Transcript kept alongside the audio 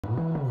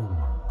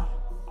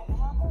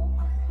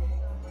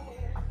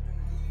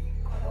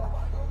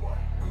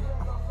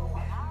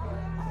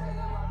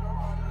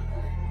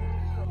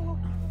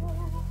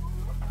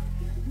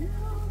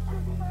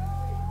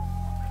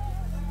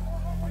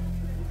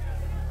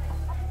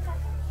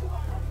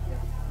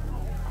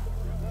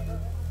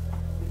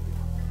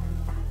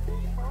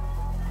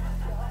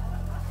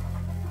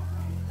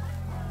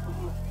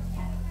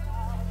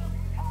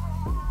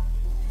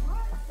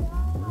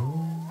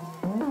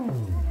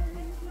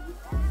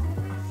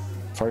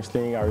First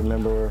thing I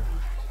remember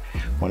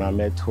when I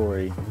met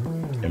Tori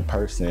in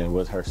person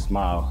was her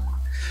smile.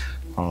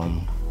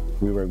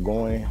 We were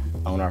going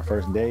on our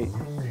first date.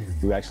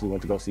 We actually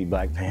went to go see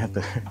Black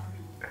Panther.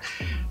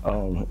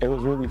 It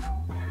was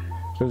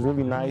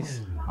really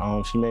nice.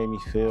 She made me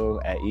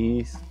feel at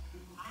ease,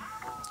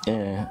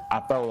 and I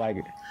felt like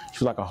she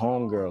was like a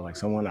homegirl, like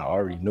someone I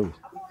already knew.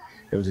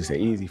 It was just an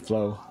easy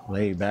flow,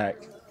 laid back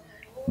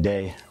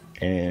day,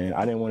 and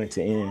I didn't want it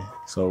to end,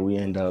 so we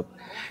ended up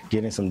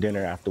getting some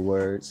dinner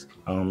afterwards.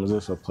 It was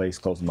just a place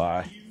close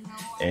by,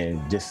 and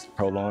just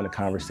prolonged the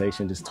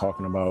conversation, just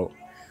talking about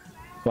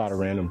a lot of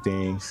random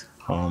things.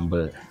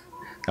 But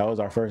that was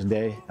our first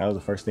day. That was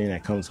the first thing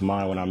that comes to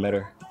mind when I met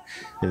her,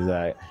 is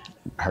that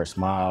her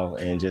smile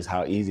and just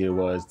how easy it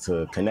was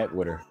to connect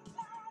with her.